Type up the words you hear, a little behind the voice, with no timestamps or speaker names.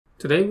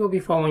Today we'll be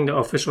following the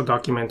official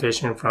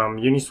documentation from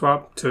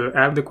Uniswap to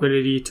add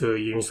liquidity to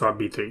Uniswap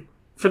V3.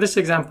 For this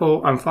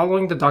example, I'm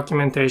following the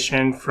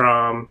documentation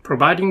from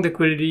providing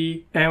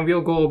liquidity, and we'll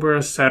go over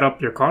set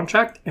up your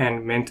contract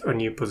and mint a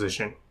new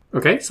position.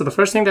 Okay, so the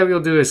first thing that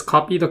we'll do is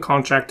copy the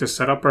contract to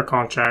set up our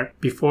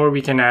contract before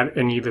we can add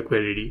any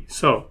liquidity.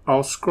 So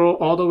I'll scroll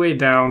all the way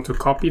down to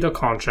copy the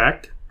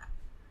contract,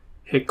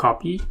 hit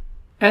copy.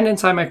 And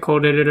inside my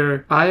code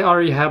editor, I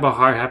already have a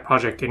hard hat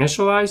project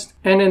initialized.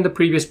 And in the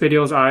previous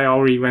videos, I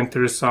already went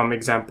through some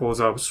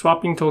examples of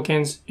swapping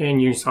tokens in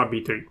Uniswap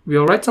V3.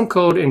 We'll write some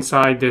code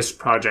inside this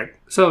project.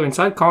 So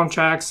inside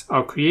contracts,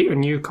 I'll create a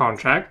new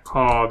contract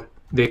called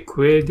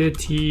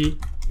Liquidity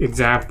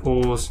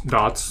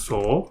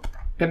examples.sol.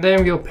 And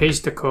then we'll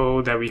paste the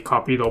code that we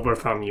copied over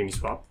from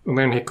Uniswap. We'll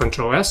then hit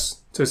Ctrl S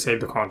to save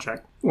the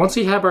contract. Once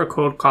we have our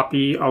code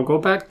copy, I'll go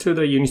back to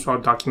the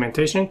Uniswap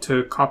documentation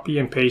to copy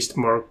and paste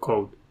more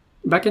code.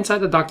 Back inside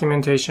the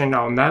documentation,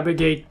 I'll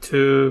navigate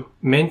to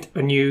mint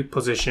a new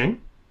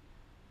position.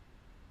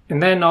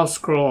 And then I'll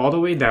scroll all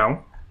the way down,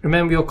 and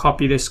then we'll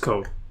copy this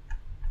code.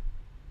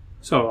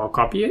 So I'll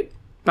copy it.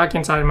 Back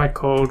inside my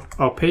code,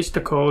 I'll paste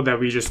the code that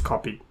we just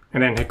copied,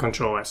 and then hit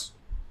Ctrl S.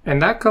 And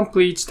that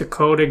completes the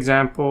code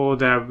example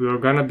that we're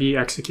going to be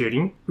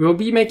executing. We'll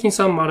be making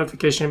some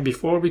modification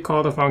before we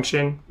call the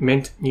function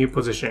mint new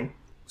position.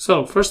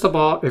 So first of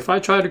all, if I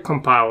try to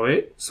compile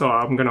it, so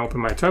I'm going to open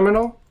my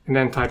terminal and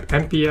then type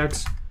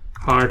npx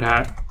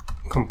hardhat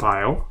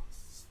compile.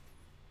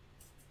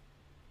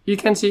 You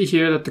can see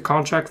here that the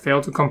contract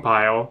failed to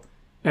compile.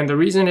 And the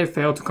reason it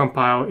failed to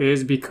compile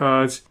is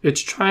because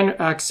it's trying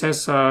to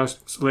access a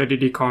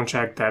Solidity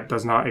contract that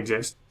does not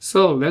exist.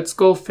 So let's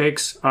go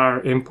fix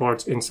our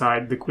imports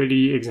inside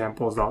liquidity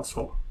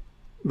examples.sol.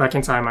 Back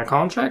inside my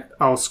contract,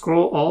 I'll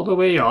scroll all the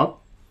way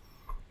up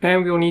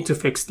and we'll need to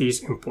fix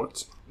these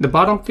imports. The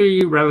bottom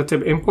three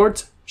relative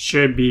imports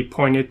should be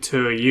pointed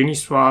to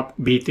Uniswap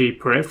V3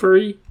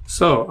 periphery.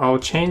 So I'll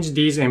change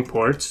these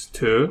imports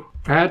to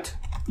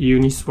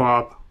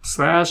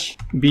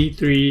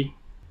 @Uniswap/V3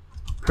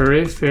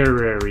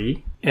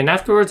 periphery, and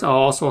afterwards I'll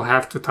also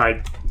have to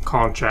type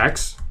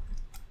contracts,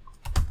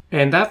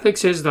 and that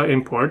fixes the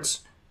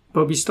imports,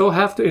 but we still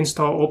have to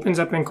install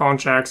OpenZeppelin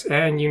contracts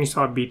and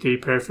Uniswap V3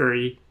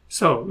 periphery.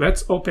 So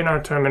let's open our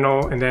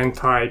terminal and then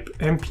type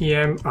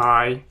npm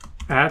I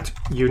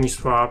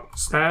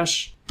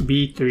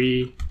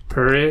 @Uniswap/V3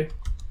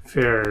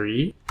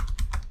 periphery,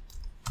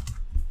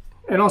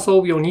 and also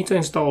we'll need to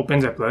install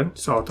OpenZeppelin,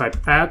 so I'll type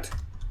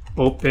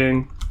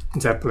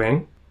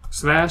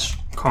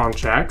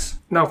 @OpenZeppelin/contracts.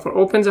 Now for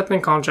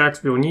OpenZeppelin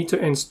contracts, we'll need to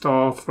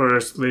install for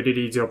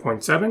Solidity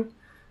 0.7.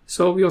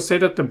 So we'll say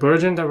that the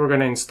version that we're going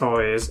to install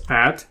is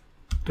at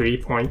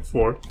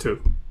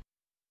 3.42.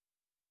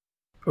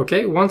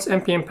 Okay, once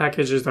npm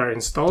packages are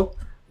installed,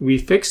 we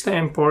fix the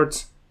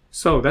imports.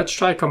 So let's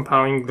try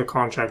compiling the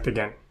contract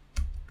again.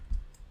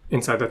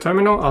 Inside the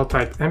terminal, I'll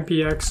type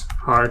npx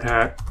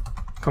hardhat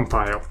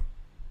compile.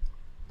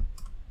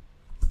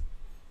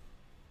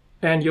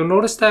 And you'll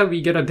notice that we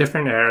get a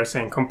different error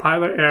saying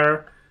compiler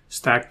error,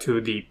 stack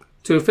too deep.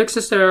 To fix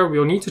this error,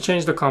 we'll need to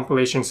change the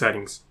compilation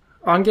settings.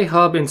 On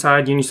GitHub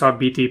inside Uniswap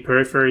V3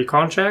 periphery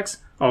contracts,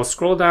 I'll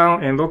scroll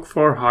down and look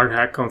for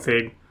hardhat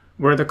config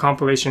where the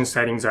compilation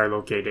settings are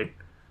located.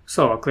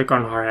 So I'll click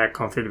on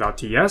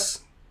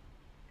hardhatconfig.ts,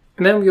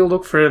 and then we'll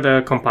look for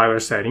the compiler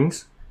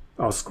settings.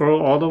 I'll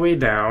scroll all the way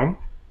down,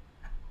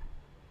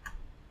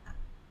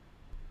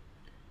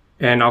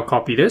 and I'll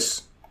copy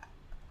this.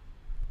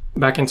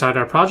 Back inside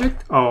our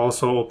project, I'll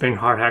also open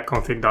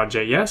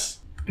hardhatconfig.js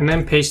and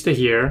then paste it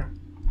here.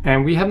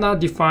 And we have now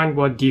defined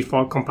what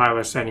default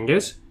compiler setting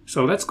is.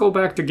 So let's go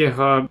back to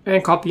GitHub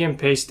and copy and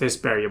paste this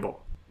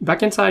variable.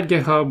 Back inside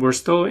GitHub, we're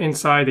still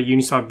inside the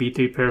Uniswap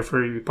V3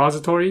 periphery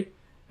repository,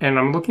 and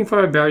I'm looking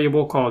for a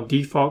variable called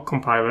default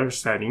compiler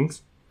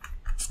settings.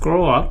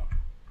 Scroll up,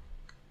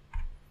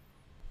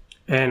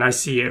 and I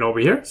see it over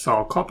here. So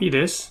I'll copy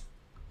this,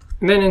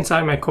 and then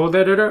inside my code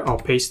editor, I'll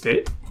paste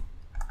it.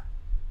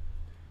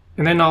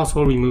 And then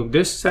also remove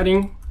this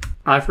setting.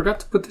 I forgot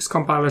to put this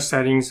compiler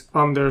settings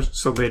under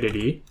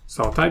Solidity.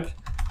 So I'll type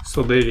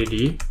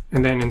Solidity,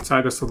 and then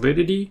inside the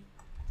Solidity,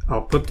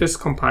 I'll put this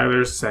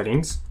compiler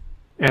settings,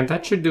 and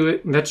that should do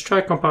it. Let's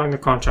try compiling the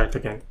contract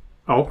again.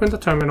 I'll open the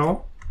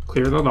terminal,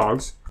 clear the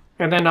logs,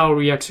 and then I'll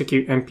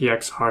re-execute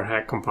npx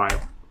hardhat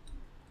compile.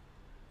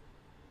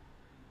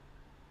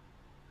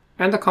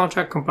 And the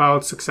contract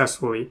compiled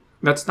successfully.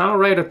 Let's now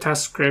write a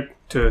test script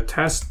to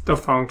test the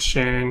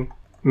function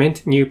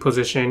mint new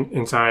position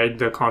inside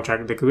the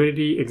contract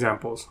liquidity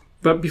examples.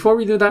 But before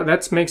we do that,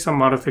 let's make some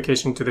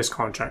modification to this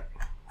contract.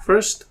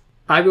 First,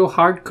 I will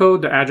hard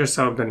code the address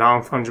of the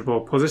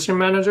non-fungible position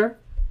manager.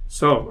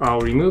 So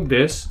I'll remove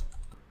this,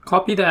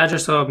 copy the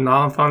address of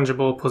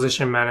non-fungible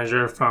position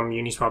manager from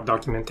Uniswap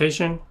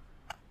documentation.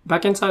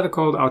 Back inside the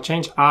code, I'll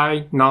change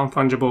I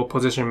non-fungible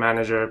position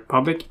manager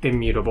public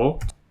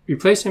immutable,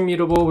 replace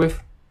immutable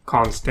with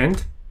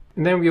constant,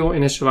 and then we'll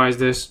initialize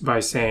this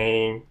by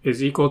saying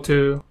is equal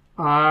to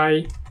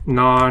I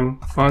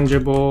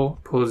non-fungible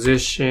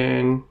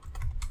position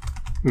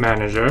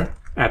manager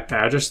at the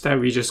address that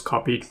we just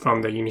copied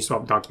from the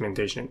Uniswap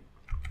documentation.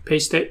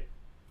 Paste it,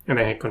 and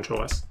then hit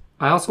Ctrl S.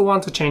 I also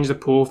want to change the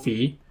pool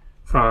fee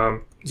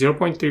from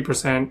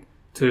 0.3%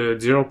 to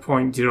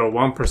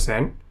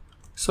 0.01%.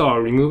 So I'll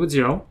remove a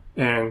 0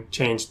 and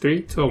change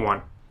 3 to a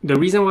 1. The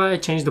reason why I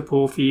changed the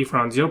pool fee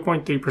from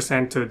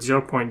 0.3% to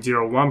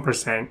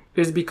 0.01%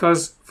 is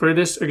because for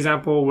this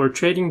example, we're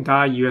trading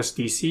DAI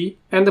USDC,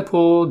 and the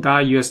pool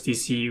DAI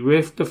USDC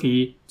with the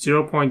fee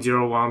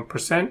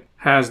 0.01%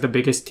 has the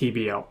biggest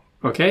TBL.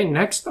 Okay,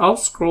 next I'll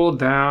scroll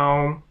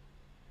down,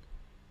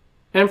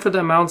 and for the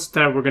amounts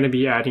that we're going to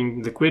be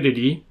adding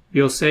liquidity,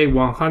 we'll say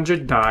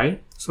 100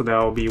 DAI. So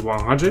that will be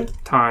 100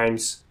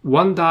 times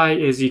 1 DAI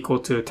is equal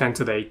to 10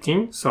 to the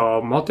 18. So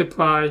I'll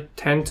multiply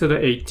 10 to the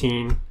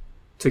 18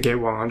 to get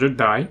 100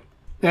 DAI.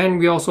 And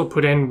we also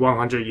put in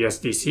 100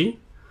 USDC.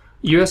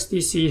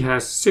 USDC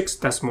has 6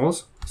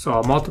 decimals, so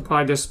I'll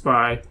multiply this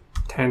by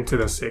 10 to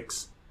the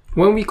 6.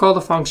 When we call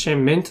the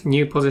function mint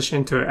new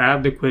position to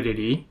add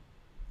liquidity,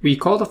 we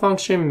call the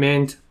function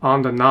mint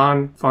on the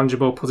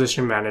non-fungible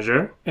position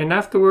manager, and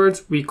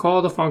afterwards we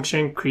call the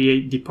function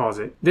create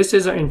deposit. This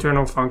is an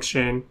internal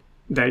function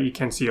that you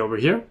can see over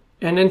here.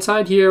 And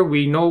inside here,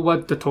 we know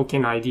what the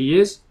token ID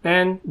is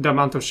and the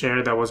amount of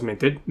share that was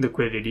minted,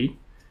 liquidity.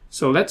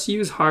 So let's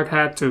use hard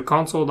hat to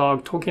console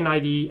log token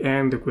ID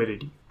and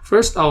liquidity.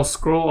 First, I'll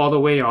scroll all the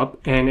way up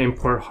and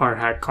import hard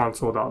hat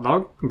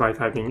console.log by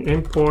typing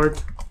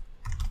import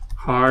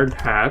hard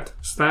hat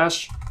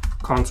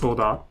 /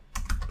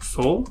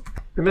 console.sol.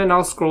 And then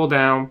I'll scroll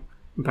down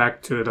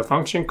back to the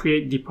function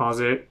create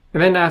deposit.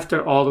 And then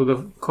after all of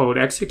the code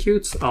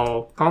executes,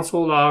 I'll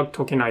console log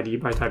token ID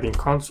by typing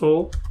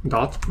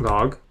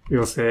console.log.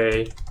 We'll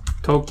say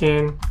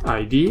token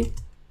ID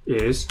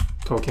is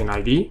token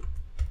ID.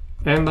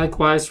 And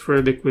likewise for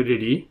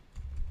liquidity,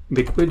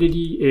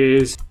 liquidity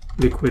is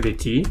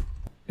liquidity.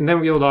 And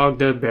then we'll log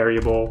the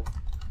variable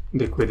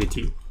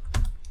liquidity.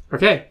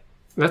 Okay,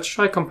 let's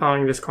try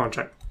compiling this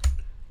contract.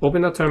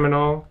 Open the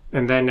terminal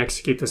and then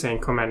execute the same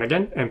command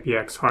again,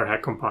 npx hard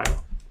hat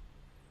compile.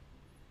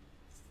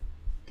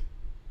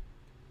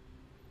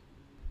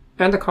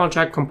 And the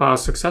contract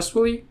compiles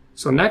successfully.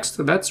 So next,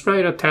 let's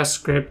write a test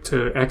script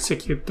to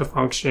execute the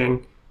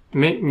function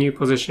mint new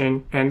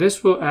position, and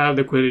this will add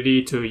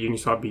liquidity to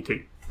Uniswap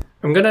V3.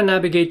 I'm going to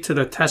navigate to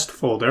the test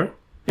folder,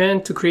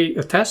 and to create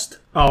a test,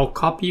 I'll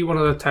copy one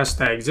of the tests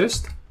that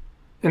exist,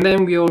 and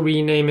then we'll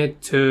rename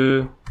it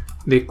to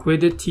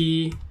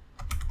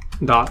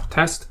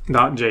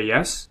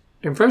liquidity.test.js.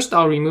 And first,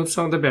 I'll remove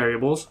some of the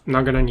variables. I'm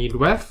not going to need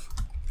ref.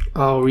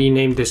 I'll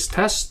rename this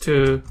test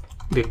to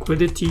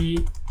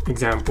liquidity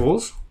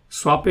examples.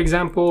 Swap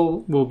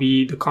example will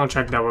be the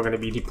contract that we're going to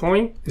be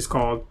deploying. It's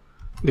called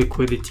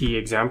liquidity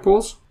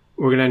examples.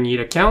 We're going to need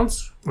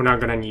accounts. We're not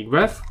going to need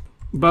ref,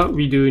 but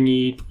we do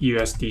need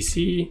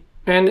USDC.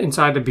 And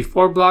inside the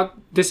before block,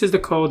 this is the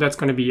code that's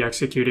going to be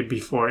executed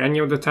before any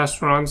of the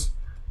test runs.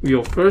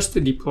 We'll first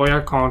deploy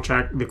our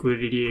contract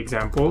liquidity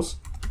examples.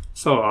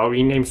 So I'll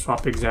rename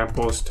swap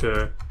examples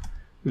to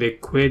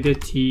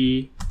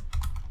liquidity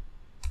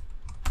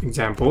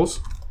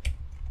examples.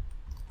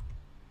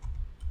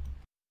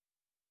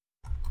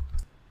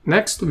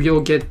 Next,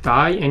 we'll get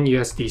DAI and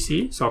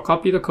USDC. So I'll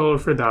copy the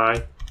code for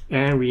DAI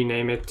and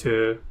rename it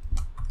to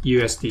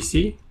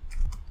USDC.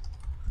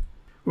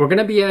 We're going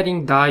to be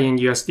adding DAI and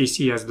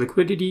USDC as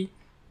liquidity,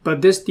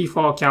 but this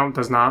default account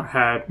does not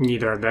have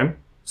neither of them.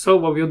 So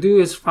what we'll do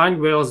is find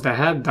whales that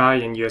have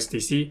DAI and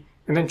USDC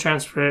and then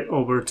transfer it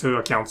over to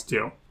account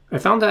 0. I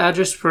found the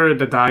address for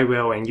the DAI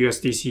whale and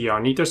USDC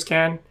on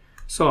Etherscan,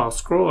 so I'll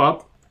scroll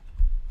up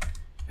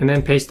and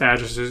then paste the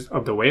addresses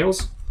of the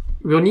whales.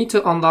 We'll need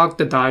to unlock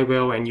the DAI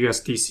whale and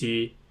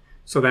USDC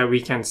so that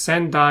we can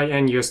send DAI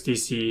and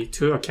USDC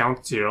to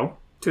account 0.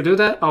 To do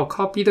that, I'll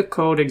copy the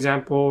code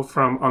example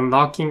from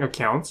unlocking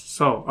accounts.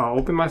 So I'll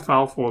open my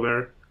file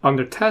folder.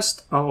 Under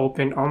test, I'll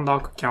open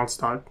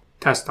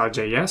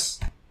unlockaccounts.test.js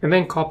and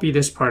then copy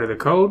this part of the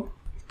code,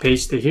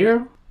 paste it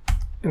here,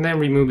 and then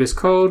remove this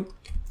code.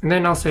 And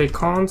then I'll say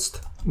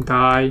const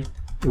DAI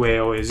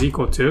whale is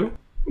equal to.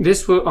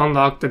 This will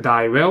unlock the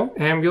DAI whale,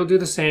 and we'll do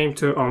the same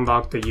to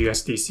unlock the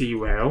USDC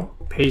whale.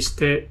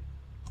 Paste it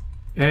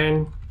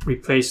and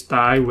replace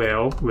DAI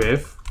whale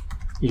with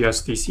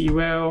USDC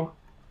whale,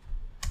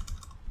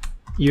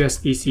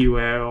 USDC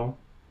whale,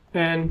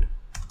 and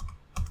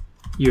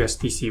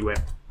USDC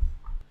whale.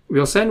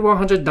 We'll send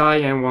 100 DAI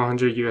and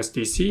 100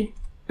 USDC,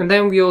 and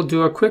then we'll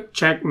do a quick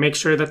check, make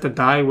sure that the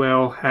DAI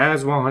whale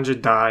has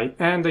 100 DAI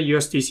and the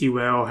USDC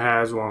whale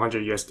has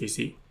 100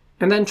 USDC.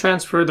 And then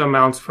transfer the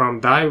amounts from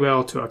DAI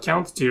whale to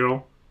account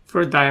 0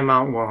 for DAI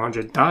amount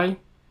 100 DAI.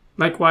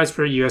 Likewise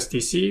for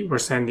USDC, we're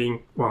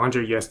sending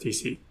 100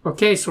 USDC.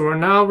 Okay, so we're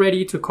now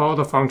ready to call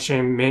the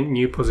function mint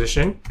new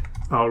position.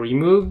 I'll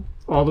remove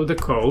all of the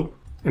code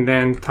and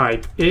then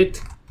type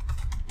it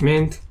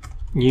mint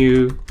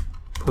new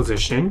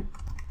position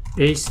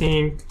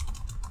async.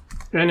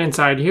 And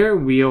inside here,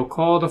 we'll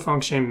call the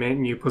function mint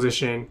new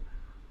position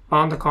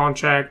on the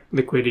contract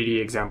liquidity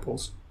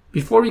examples.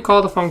 Before we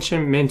call the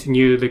function mint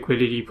new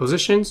liquidity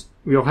positions,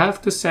 we'll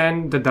have to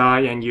send the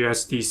DAI and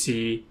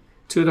USDC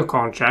to the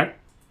contract.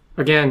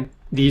 Again,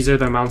 these are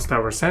the amounts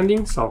that we're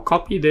sending, so I'll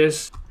copy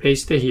this,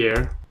 paste it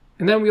here,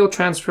 and then we'll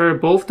transfer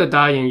both the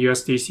DAI and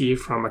USDC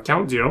from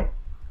account 0.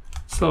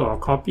 So I'll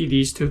copy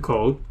these to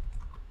code,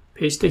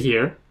 paste it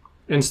here.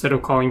 Instead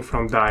of calling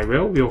from DAI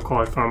we'll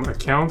call it from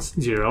accounts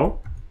 0.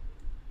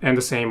 And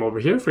the same over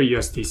here for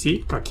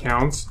USDC,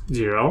 accounts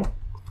 0.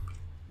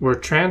 We're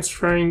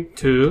transferring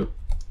to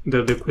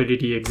the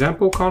liquidity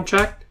example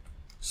contract.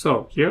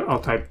 So here I'll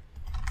type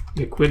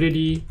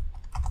liquidity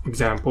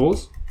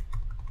examples.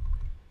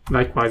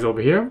 Likewise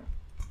over here,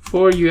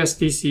 for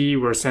USDC,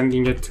 we're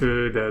sending it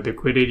to the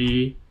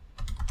liquidity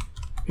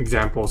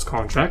examples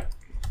contract.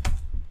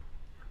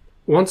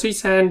 Once we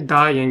send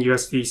DAI and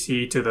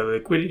USDC to the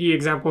liquidity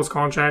examples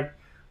contract,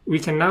 we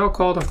can now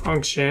call the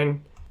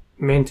function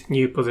mint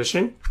new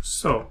position.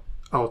 So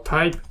I'll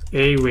type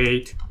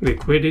await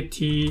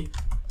liquidity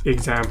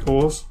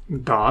examples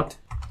dot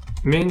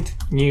mint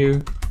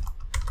new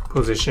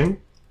position.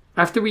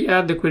 After we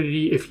add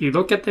liquidity, if you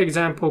look at the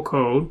example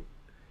code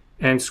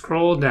and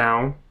scroll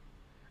down,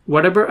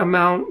 whatever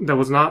amount that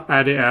was not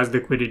added as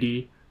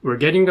liquidity, we're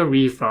getting a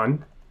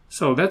refund.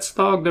 So let's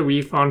log the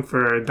refund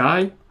for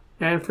DAI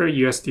and for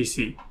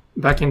USDC.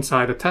 Back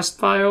inside the test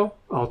file,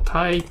 I'll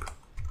type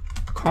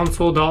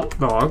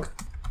console.log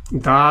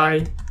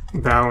DAI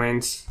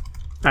balance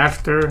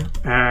after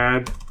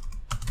add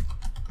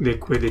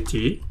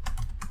liquidity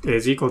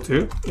is equal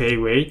to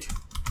await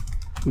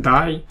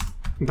DAI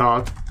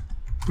dot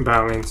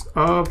balance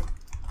of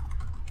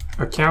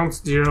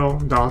accounts 0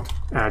 dot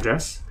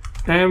address.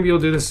 And we'll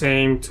do the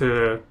same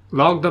to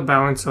log the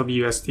balance of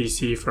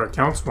USDC for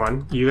accounts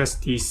 1.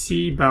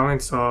 USDC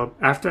balance of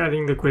after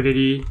adding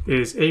liquidity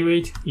is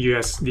await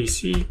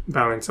USDC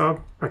balance of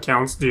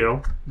accounts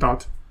 0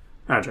 dot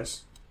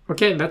address.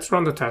 Okay, let's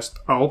run the test.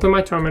 I'll open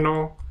my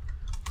terminal,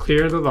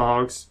 clear the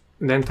logs,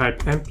 and then type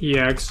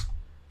npx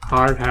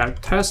hardhat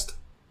test.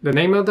 The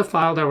name of the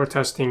file that we're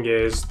testing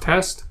is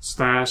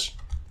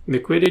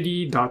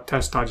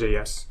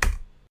test/liquidity.test.js.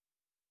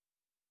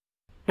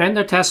 And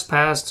the test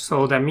passed,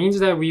 so that means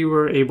that we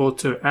were able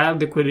to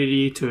add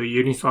liquidity to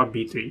Uniswap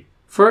V3.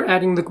 For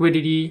adding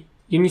liquidity,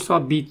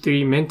 Uniswap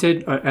V3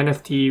 minted an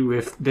NFT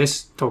with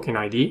this token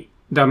ID.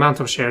 The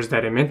amount of shares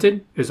that it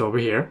minted is over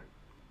here.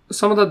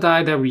 Some of the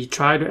DAI that we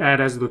tried to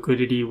add as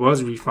liquidity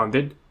was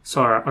refunded,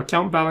 so our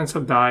account balance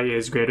of DAI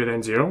is greater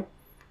than 0.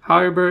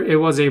 However, it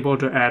was able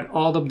to add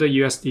all of the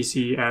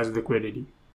USDC as liquidity.